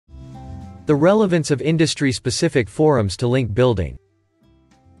The relevance of industry-specific forums to link building.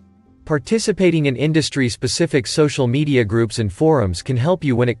 Participating in industry-specific social media groups and forums can help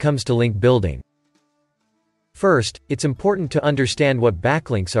you when it comes to link building. First, it's important to understand what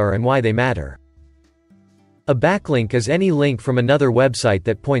backlinks are and why they matter. A backlink is any link from another website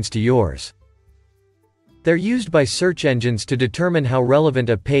that points to yours. They're used by search engines to determine how relevant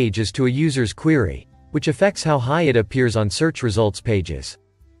a page is to a user's query, which affects how high it appears on search results pages.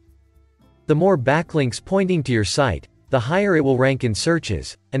 The more backlinks pointing to your site, the higher it will rank in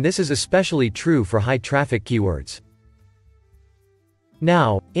searches, and this is especially true for high-traffic keywords.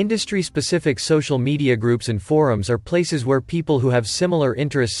 Now, industry-specific social media groups and forums are places where people who have similar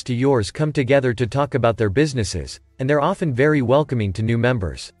interests to yours come together to talk about their businesses, and they're often very welcoming to new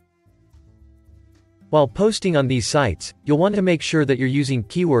members. While posting on these sites, you'll want to make sure that you're using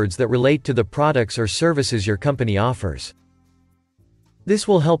keywords that relate to the products or services your company offers. This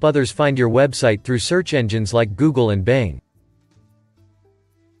will help others find your website through search engines like Google and Bing.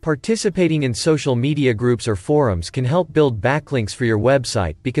 Participating in social media groups or forums can help build backlinks for your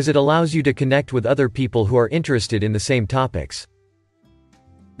website because it allows you to connect with other people who are interested in the same topics.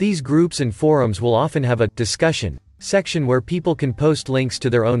 These groups and forums will often have a discussion section where people can post links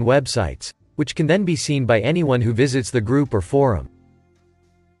to their own websites, which can then be seen by anyone who visits the group or forum.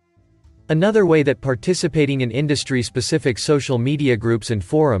 Another way that participating in industry-specific social media groups and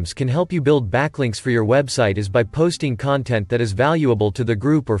forums can help you build backlinks for your website is by posting content that is valuable to the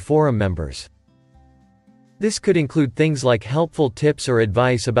group or forum members. This could include things like helpful tips or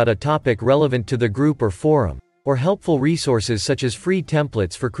advice about a topic relevant to the group or forum, or helpful resources such as free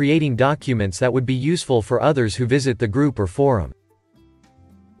templates for creating documents that would be useful for others who visit the group or forum.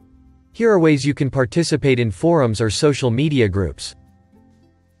 Here are ways you can participate in forums or social media groups.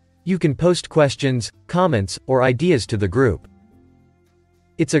 You can post questions, comments, or ideas to the group.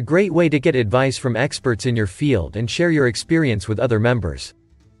 It's a great way to get advice from experts in your field and share your experience with other members.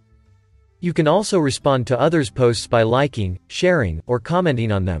 You can also respond to others' posts by liking, sharing, or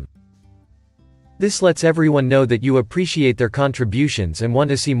commenting on them. This lets everyone know that you appreciate their contributions and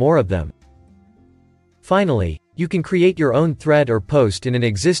want to see more of them. Finally, you can create your own thread or post in an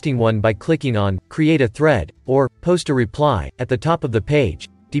existing one by clicking on Create a Thread, or Post a Reply, at the top of the page,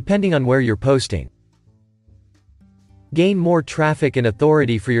 depending on where you're posting. Gain more traffic and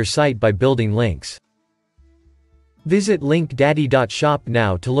authority for your site by building links. Visit linkdaddy.shop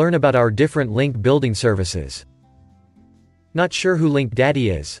now to learn about our different link building services. Not sure who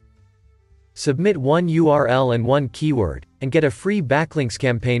LinkDaddy is? Submit one URL and one keyword, and get a free backlinks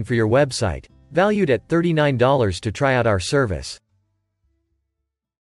campaign for your website, valued at $39 to try out our service.